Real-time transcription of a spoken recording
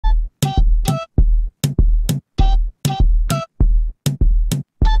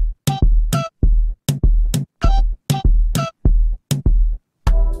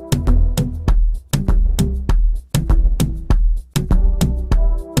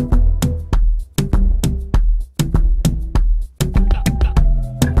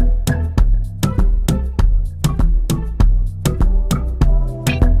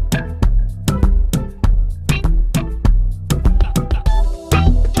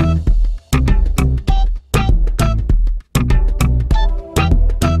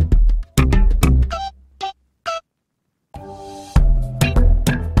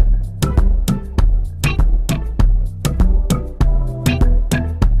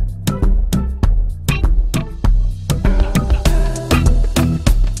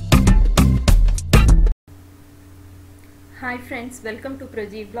friends, welcome to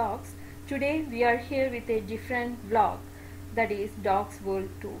Prajeee vlogs. Today we are here with a different vlog, that is Dogs World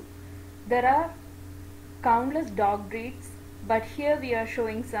Tour. There are countless dog breeds, but here we are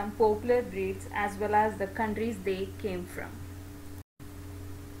showing some popular breeds as well as the countries they came from.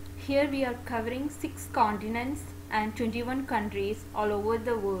 Here we are covering 6 continents and 21 countries all over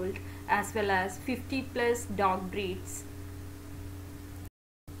the world, as well as 50 plus dog breeds.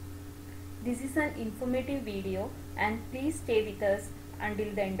 This is an informative video and please stay with us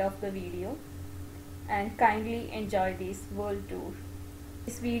until the end of the video and kindly enjoy this world tour.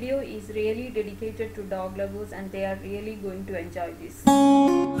 This video is really dedicated to dog lovers and they are really going to enjoy this.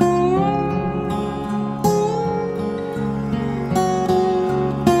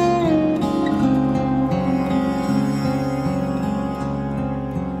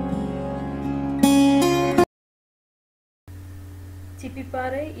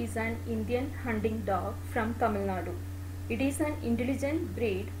 Chippipare is an Indian hunting dog from Tamil Nadu. It is an intelligent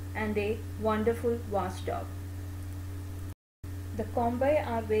breed and a wonderful watchdog. The Kombai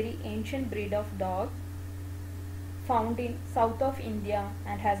are very ancient breed of dog found in south of India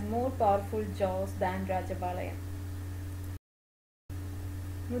and has more powerful jaws than Rajabalayam.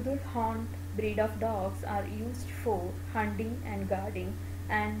 Mudul Horned breed of dogs are used for hunting and guarding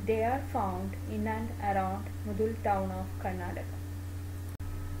and they are found in and around Mudul town of Karnataka.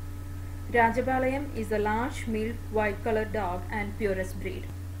 Rajabalayam is a large milk white colored dog and purest breed.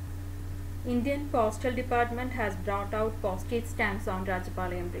 Indian Postal Department has brought out postage stamps on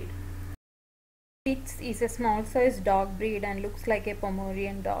Rajabalayam breed. Spitz is a small sized dog breed and looks like a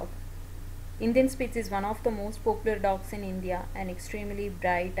Pomeranian dog. Indian Spitz is one of the most popular dogs in India, an extremely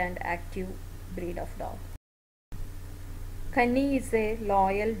bright and active breed of dog. Kanni is a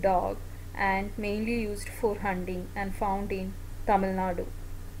loyal dog and mainly used for hunting and found in Tamil Nadu.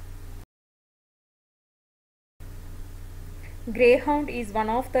 Greyhound is one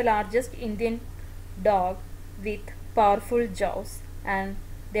of the largest Indian dog with powerful jaws and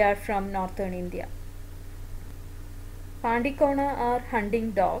they are from northern India. Pandikona are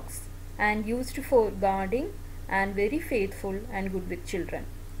hunting dogs and used for guarding and very faithful and good with children.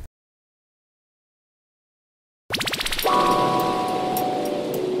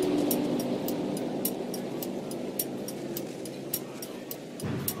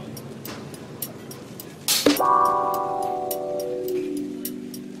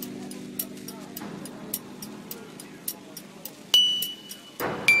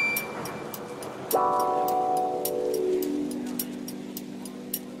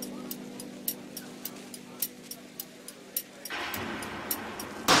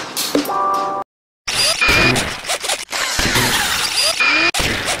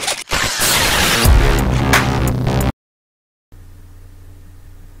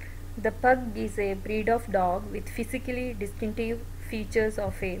 The Pug is a breed of dog with physically distinctive features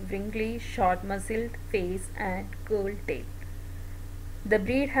of a wrinkly, short-muzzled face and curled tail. The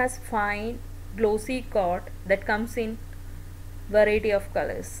breed has fine, glossy coat that comes in variety of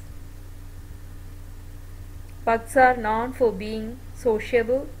colors. Pugs are known for being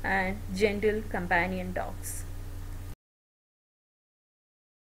sociable and gentle companion dogs.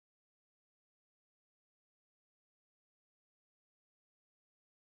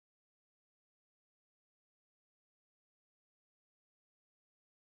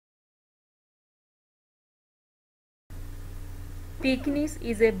 Pekingese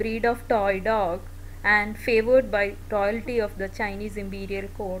is a breed of toy dog and favored by royalty of the Chinese imperial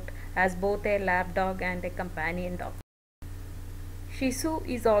court as both a lap dog and a companion dog. Shih Tzu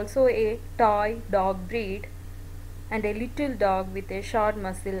is also a toy dog breed and a little dog with a short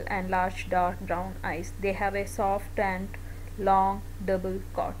muzzle and large dark brown eyes. They have a soft and long double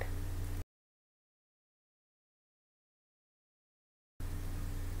coat.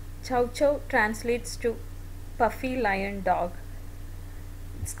 Chow Chow translates to puffy lion dog.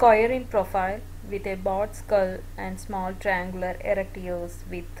 Square in profile with a broad skull and small triangular erect ears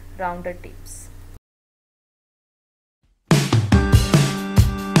with rounded tips.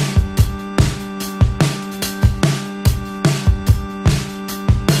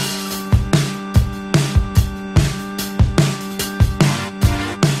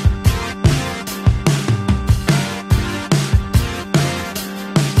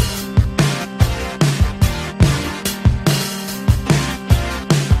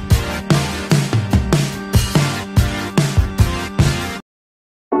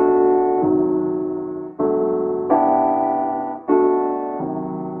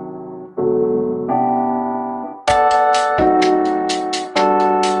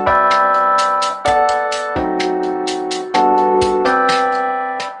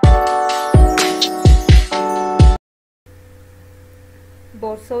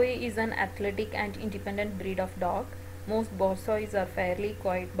 Prajeee is an athletic and independent breed of dog. Most Borzois are fairly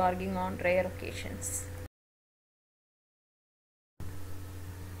quiet, barking on rare occasions.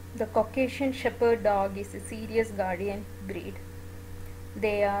 The Caucasian Shepherd dog is a serious guardian breed.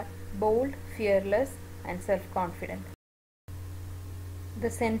 They are bold, fearless, and self-confident. The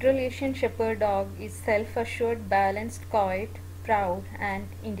Central Asian Shepherd dog is self-assured, balanced, quiet, proud, and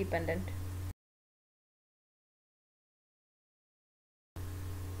independent.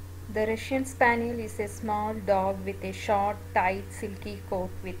 The Russian Spaniel is a small dog with a short, tight, silky coat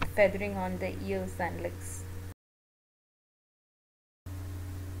with feathering on the ears and legs.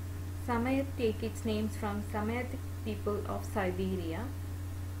 Samoyed take its names from Samoyed people of Siberia.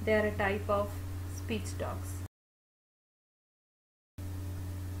 They are a type of speech dogs.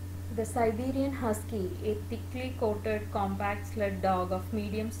 The Siberian Husky, a thickly coated compact sled dog of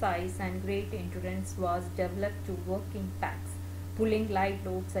medium size and great endurance, was developed to work in packs, pulling light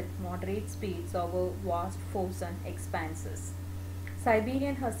loads at moderate speeds over vast frozen expanses.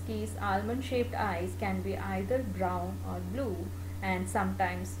 Siberian Huskies' almond-shaped eyes can be either brown or blue, and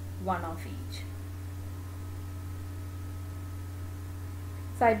sometimes one of each.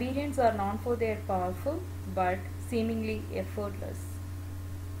 Siberians are known for their powerful but seemingly effortless.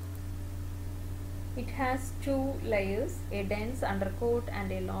 It has two layers, a dense undercoat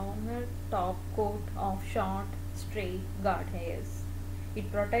and a longer top coat of short, straight guard hairs. It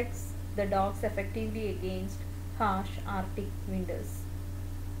protects the dogs effectively against harsh Arctic winters.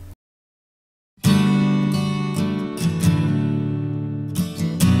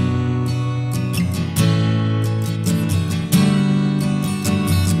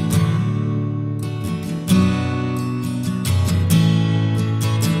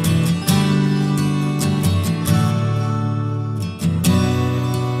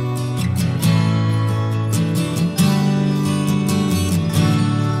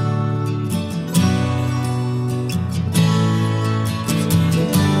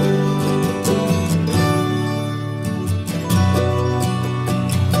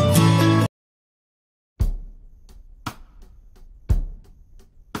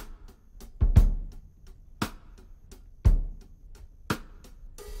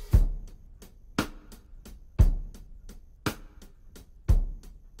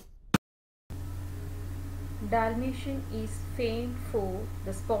 Dalmatian is famed for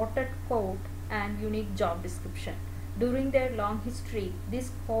the spotted coat and unique job description. During their long history,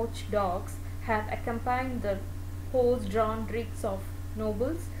 these coach dogs have accompanied the horse-drawn rigs of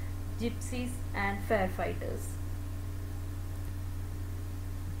nobles, gypsies, and fair fighters.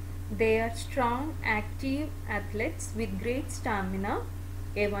 They are strong, active athletes with great stamina,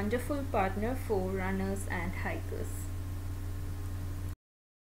 a wonderful partner for runners and hikers.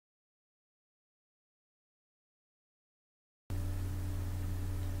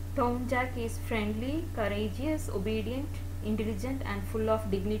 Tom Jack is friendly, courageous, obedient, intelligent, and full of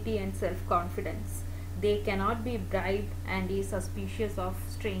dignity and self-confidence. They cannot be bribed and is suspicious of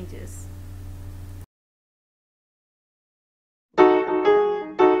strangers.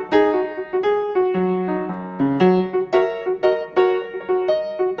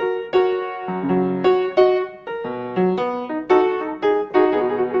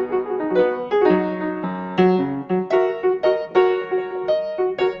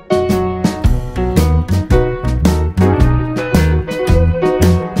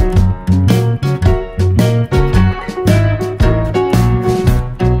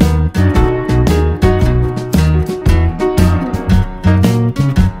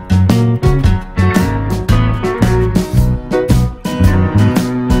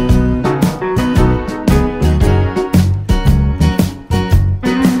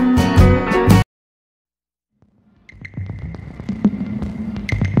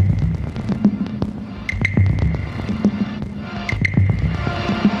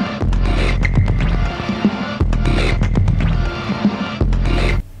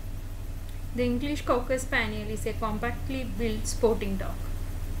 The English Cocker Spaniel is a compactly built sporting dog.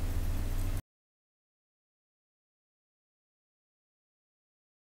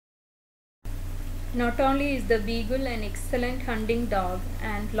 Not only is the Beagle an excellent hunting dog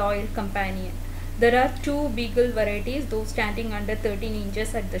and loyal companion, there are two Beagle varieties, those standing under 13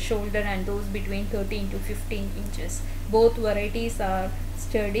 inches at the shoulder and those between 13 to 15 inches. Both varieties are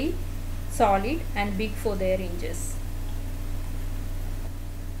sturdy, solid, and big for their inches.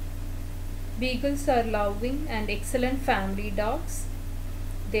 Beagles are loving and excellent family dogs.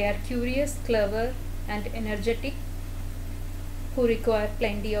 They are curious, clever, and energetic, who require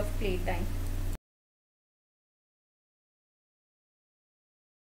plenty of playtime.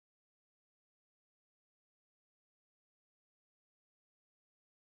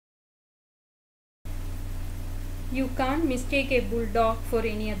 You can't mistake a bulldog for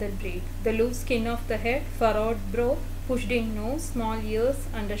any other breed. The loose skin of the head, furrowed brow, pushed-in nose, small ears,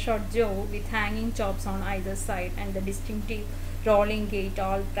 undershot jaw with hanging chops on either side, and the distinctive rolling gait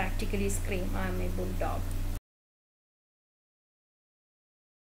all practically scream, "I am a bulldog."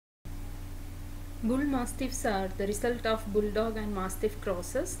 Bull Mastiffs are the result of Bulldog and Mastiff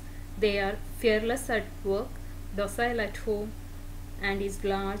crosses. They are fearless at work, docile at home, and is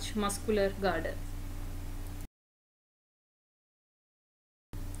large, muscular, guarded.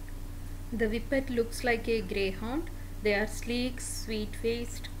 The Whippet looks like a greyhound. They are sleek,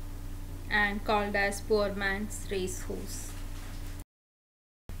 sweet-faced, and called as poor man's racehorse.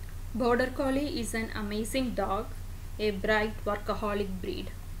 Border Collie is an amazing dog, a bright workaholic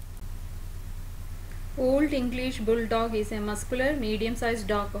breed. Old English Bulldog is a muscular, medium-sized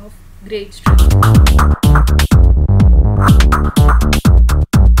dog of great strength.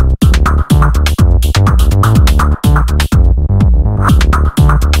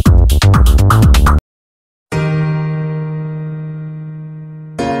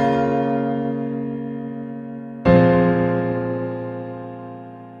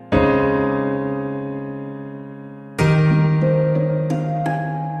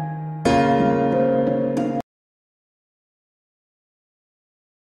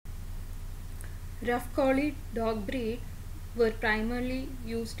 Rough Collie dog breed were primarily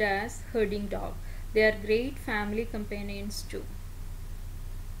used as herding dog. They are great family companions too.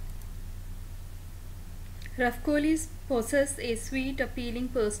 Rough Collies possess a sweet, appealing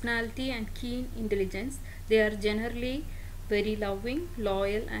personality and keen intelligence. They are generally very loving,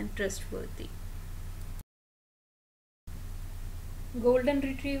 loyal, and trustworthy. Golden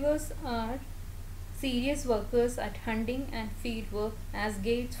Retrievers are serious workers at hunting and field work as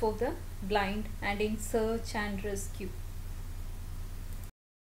guides for the blind and in search and rescue.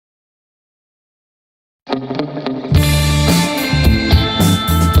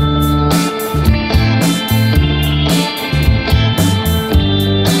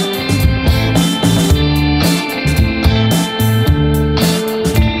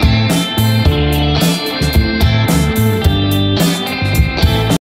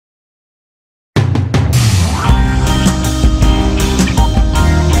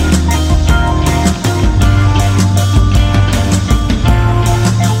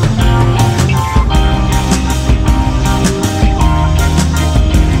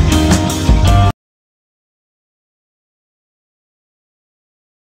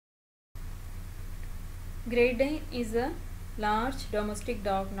 Great Dane is a large domestic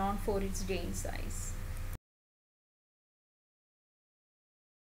dog known for its Dane size.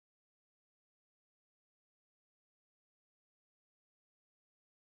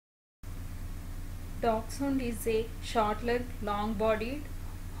 Dachshund is a short-legged, long-bodied,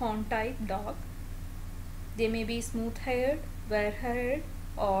 horn-type dog. They may be smooth-haired, wire-haired,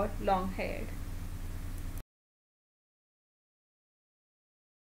 or long-haired.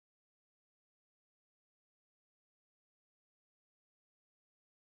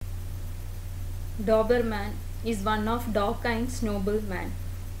 Doberman is one of dog kind's noblemen.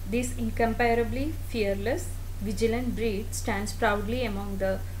 This incomparably fearless, vigilant breed stands proudly among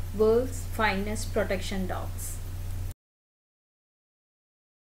the world's finest protection dogs.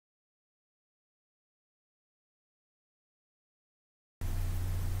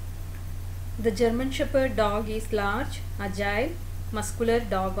 The German Shepherd dog is large, agile, muscular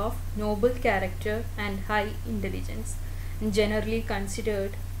dog of noble character and high intelligence, and generally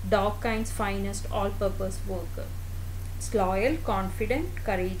considered dog kind's finest all-purpose worker. It's loyal, confident,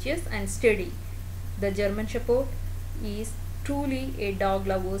 courageous, and steady. The German Shepherd is truly a dog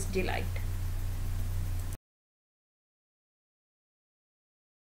lover's delight.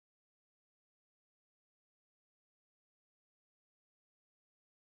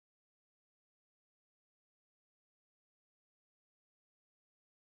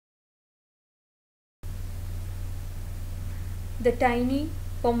 The tiny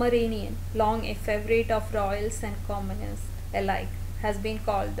Pomeranian, long a favorite of royals and commoners alike, has been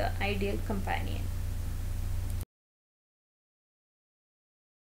called the ideal companion.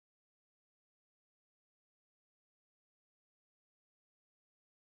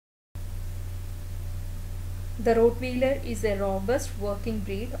 The Rottweiler is a robust working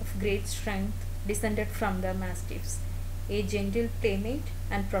breed of great strength descended from the Mastiffs, a gentle playmate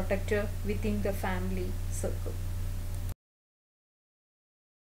and protector within the family circle.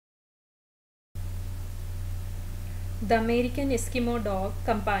 The American Eskimo dog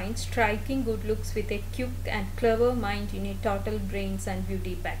combines striking good looks with a quick and clever mind in a total brains and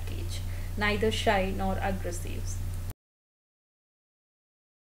beauty package, neither shy nor aggressive.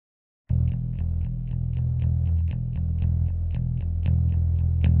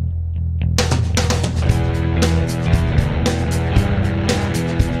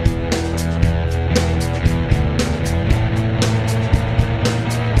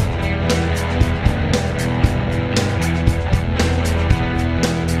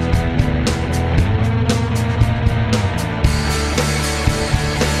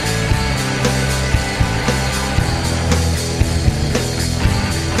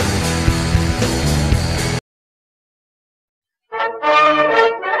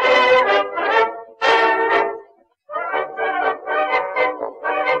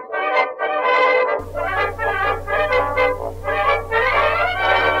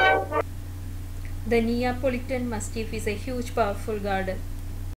 Neapolitan Mastiff is a huge, powerful guardian.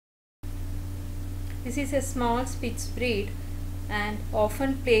 This is a small Spitz breed and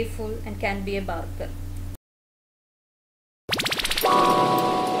often playful and can be a barker.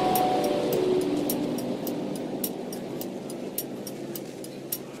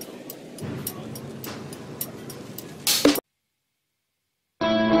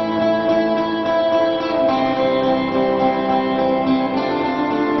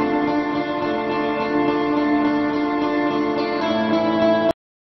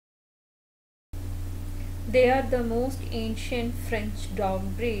 They are the most ancient French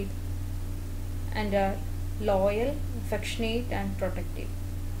dog breed and are loyal, affectionate and protective.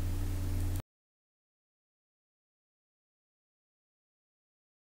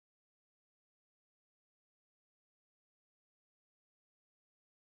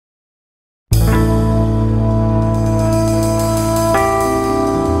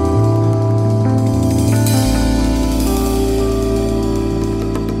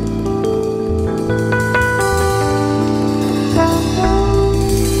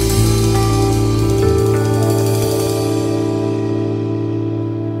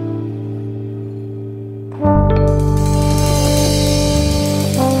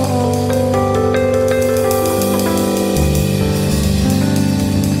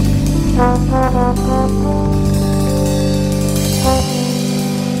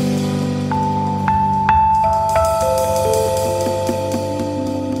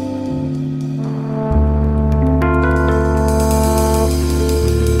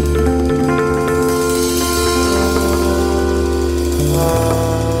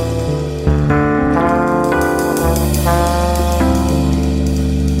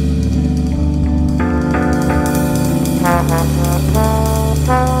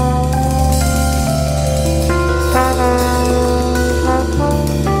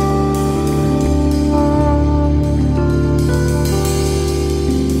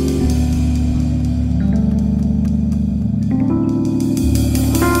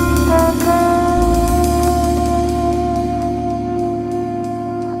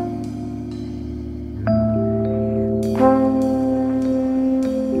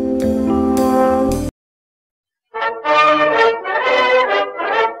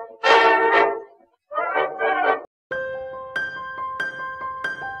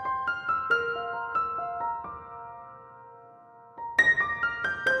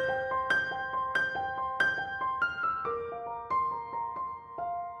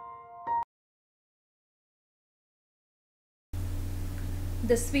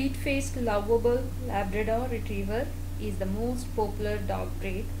 The sweet-faced, lovable Labrador Retriever is the most popular dog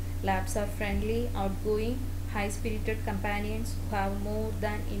breed. Labs are friendly, outgoing, high-spirited companions who have more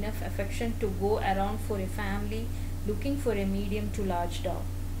than enough affection to go around for a family looking for a medium to large dog.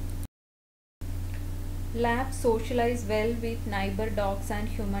 Labs socialize well with neighbor dogs and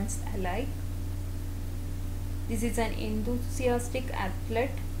humans alike. This is an enthusiastic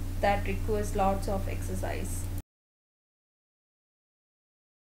athlete that requires lots of exercise.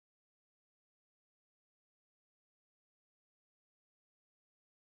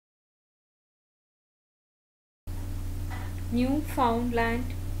 Newfoundland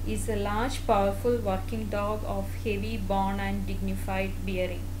is a large, powerful working dog of heavy bone and dignified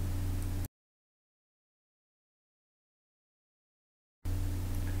bearing.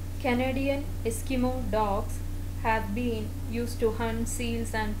 Canadian Eskimo dogs have been used to hunt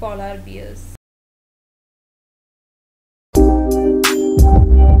seals and polar bears.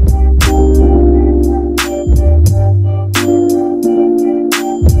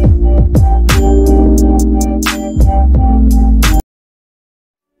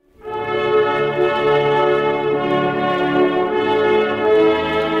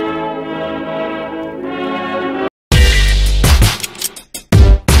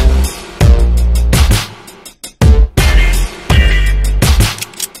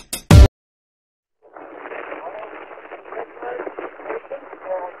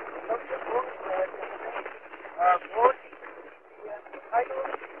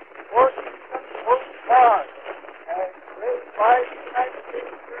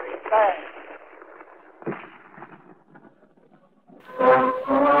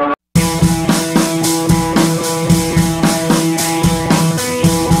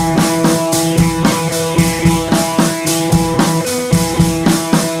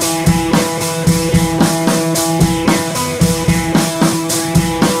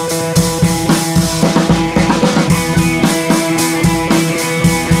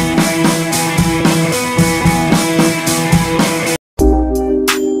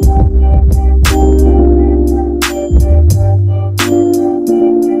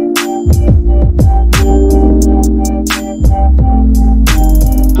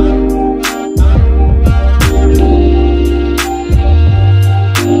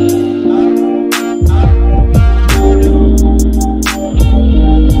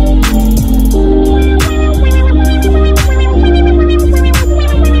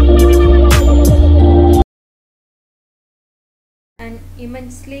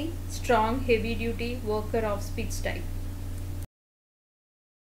 Immensely strong heavy-duty worker of Spitz type.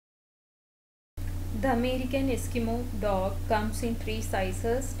 The American Eskimo dog comes in three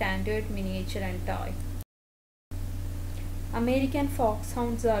sizes: standard, miniature and toy. American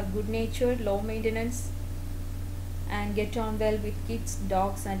foxhounds are good-natured, low maintenance and get on well with kids,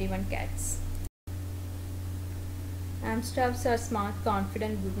 dogs and even cats. Amstaffs are smart,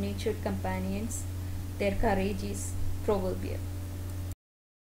 confident, good-natured companions. Their courage is proverbial.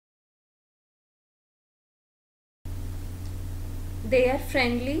 They are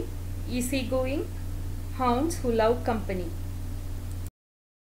friendly, easygoing hounds who love company.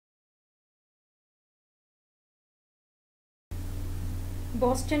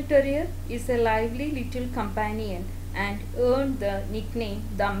 Boston Terrier is a lively little companion and earned the nickname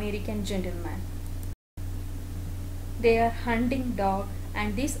the American Gentleman. They are hunting dog,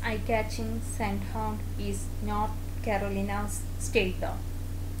 and this eye-catching scent hound is North Carolina's state dog.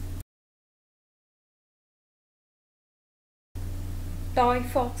 Toy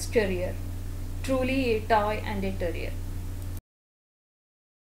Fox Terrier, truly a toy and a terrier.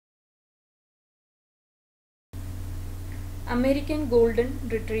 American Golden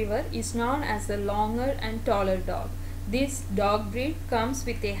Retriever is known as a longer and taller dog. This dog breed comes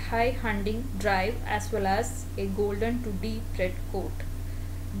with a high hunting drive as well as a golden to deep red coat.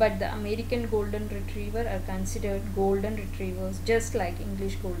 But the American Golden Retriever are considered golden retrievers just like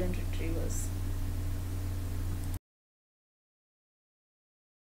English Golden Retrievers.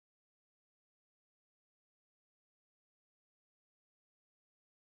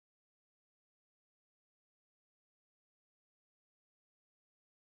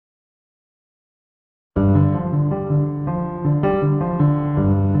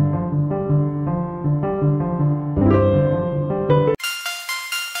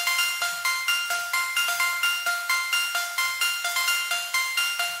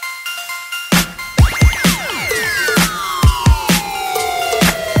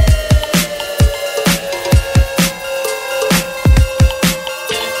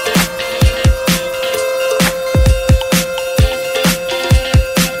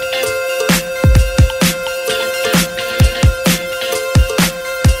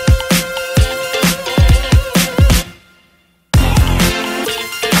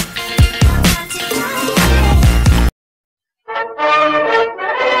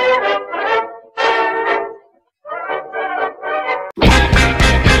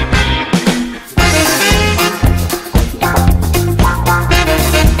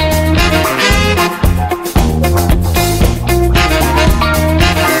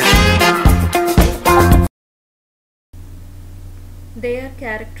 They are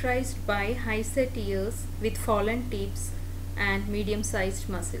characterized by high set ears with fallen tips and medium-sized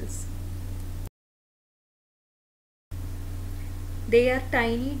muscles. They are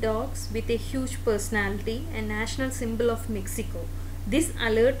tiny dogs with a huge personality and national symbol of Mexico. This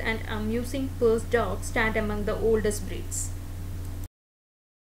alert and amusing purse dogs stand among the oldest breeds.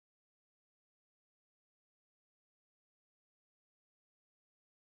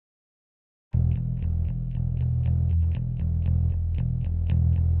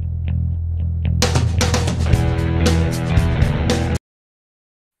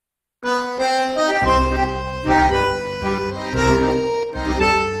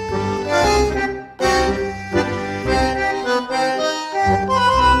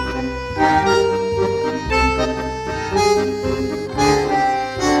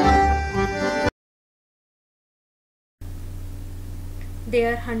 They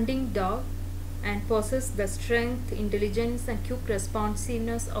are hunting dog and possess the strength, intelligence and quick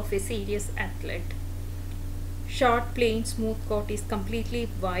responsiveness of a serious athlete. Short, plain, smooth coat is completely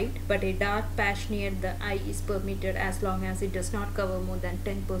white, but a dark patch near the eye is permitted as long as it does not cover more than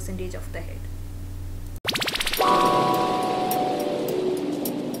 10% of the head.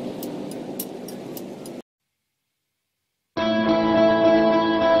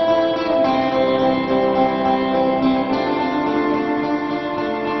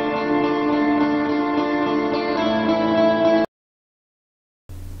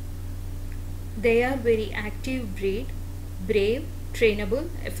 They are very active breed, brave, trainable,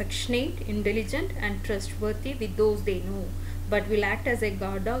 affectionate, intelligent and trustworthy with those they know, but will act as a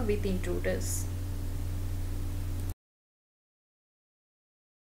guard dog with intruders.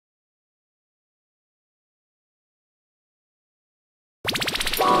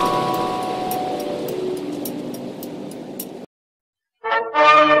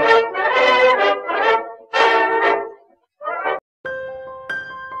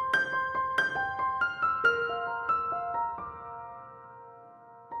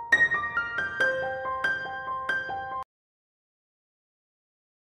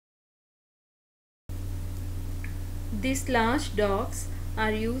 These large dogs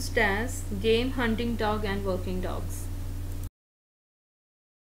are used as game hunting dog and working dogs.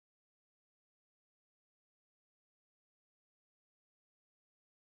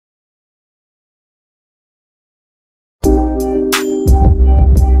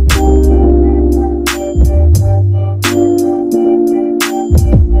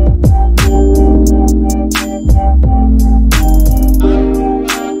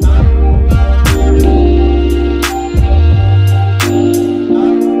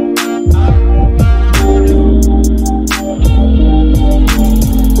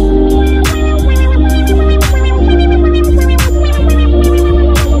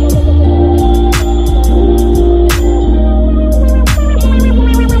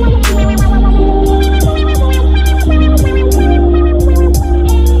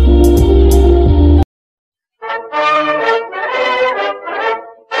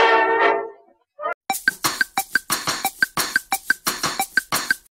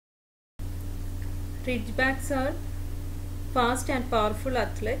 Ridgebacks are fast and powerful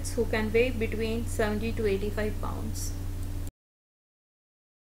athletes who can weigh between 70 to 85 pounds.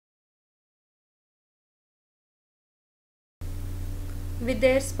 With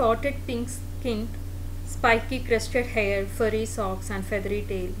their spotted pink skin, spiky crested hair, furry socks and feathery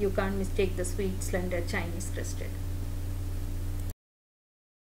tail, you can't mistake the sweet, slender Chinese crested.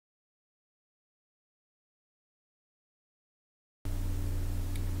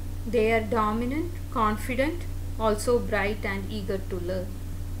 They are dominant, confident, also bright and eager to learn.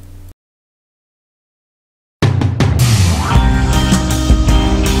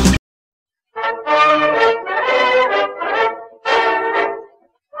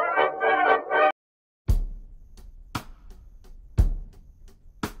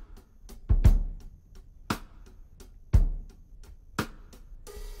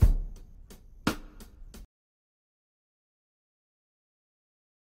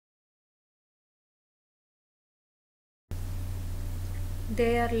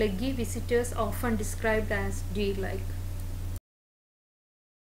 They are leggy visitors, often described as deer-like.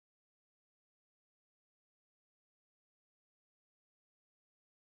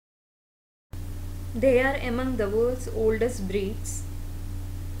 They are among the world's oldest breeds,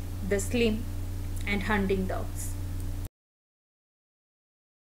 the slim and hunting dogs.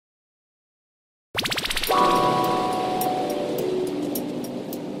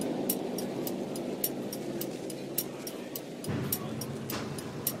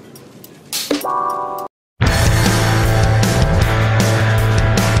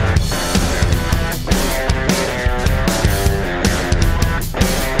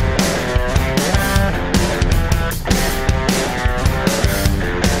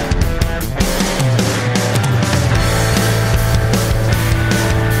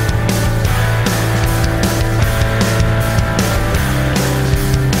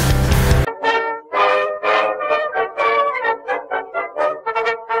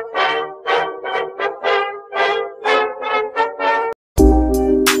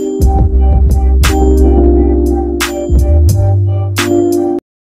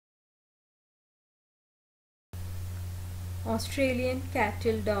 Australian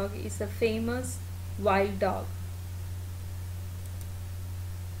cattle dog is a famous wild dog.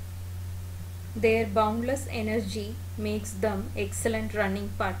 Their boundless energy makes them excellent running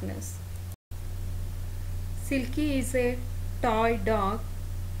partners. Silky is a toy dog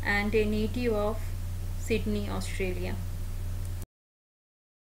and a native of Sydney, Australia.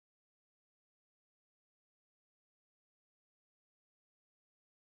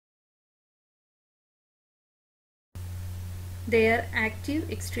 They are active,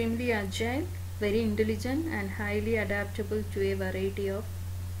 extremely agile, very intelligent and highly adaptable to a variety of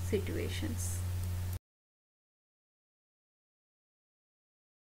situations.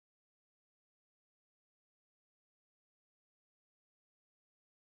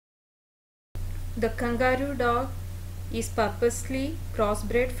 The kangaroo dog is purposely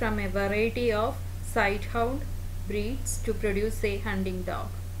crossbred from a variety of sighthound breeds to produce a hunting dog.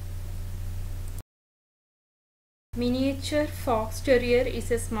 Miniature fox terrier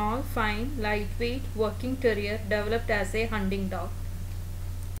is a small, fine, lightweight working terrier developed as a hunting dog.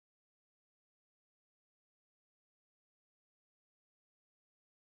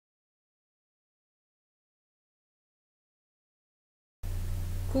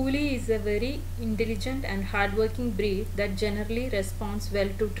 Coolie is a very intelligent and hardworking breed that generally responds well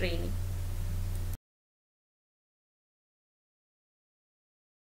to training.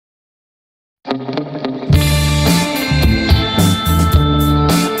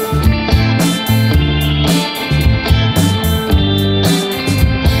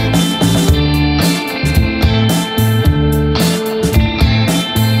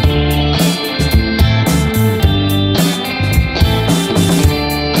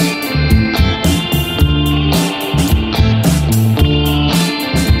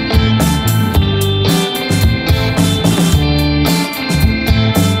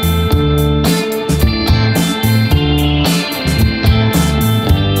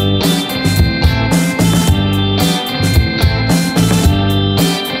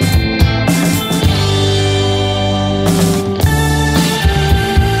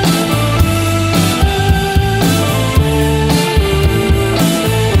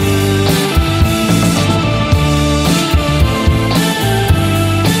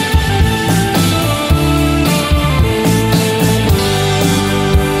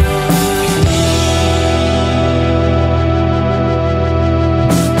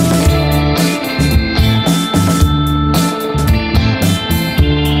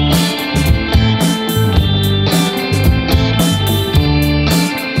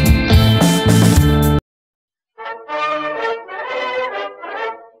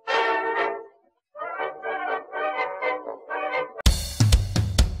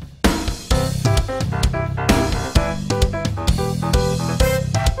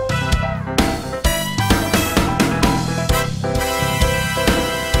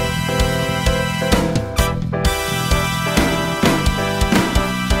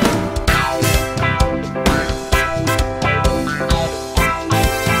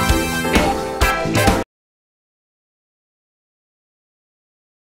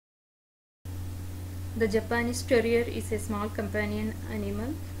 The Japanese Terrier is a small companion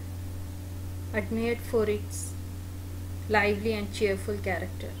animal admired for its lively and cheerful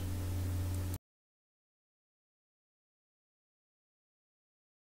character.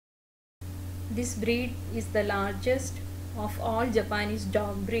 This breed is the largest of all Japanese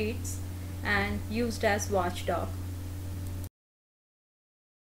dog breeds and used as watchdog.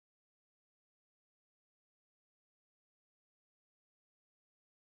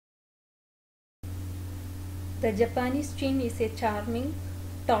 The Japanese Chin is a charming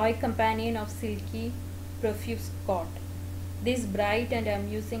toy companion of silky, profuse coat. This bright and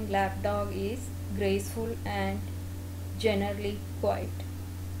amusing lapdog is graceful and generally quiet.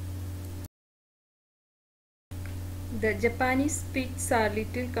 The Japanese Spitz are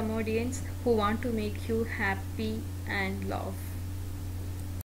little comedians who want to make you happy and laugh.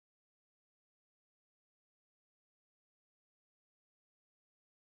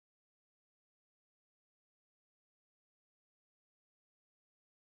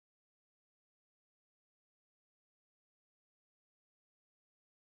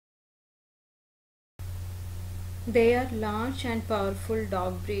 They are large and powerful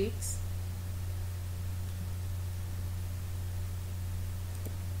dog breeds.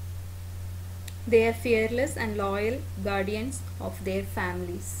 They are fearless and loyal guardians of their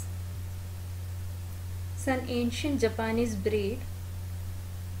families. It's an ancient Japanese breed,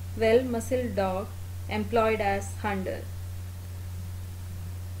 well-muscled dog employed as hunter.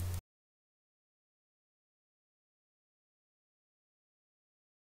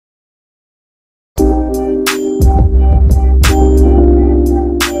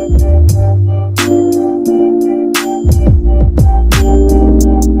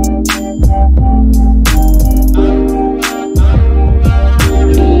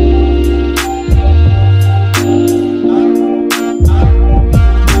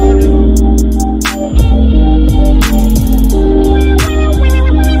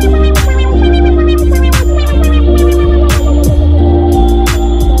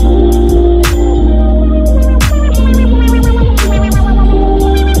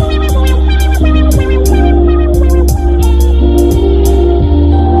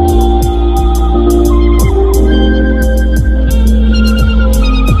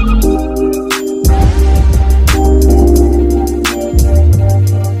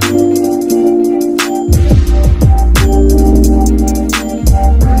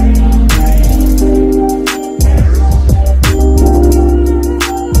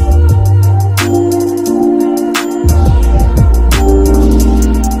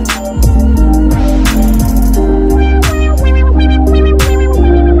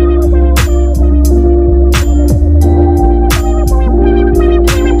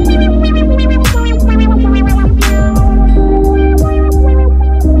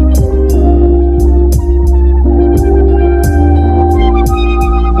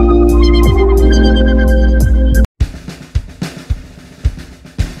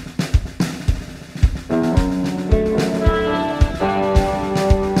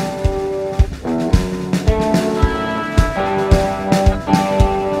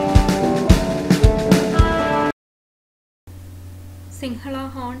 Sinhala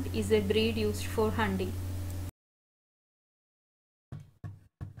Hound is a breed used for hunting.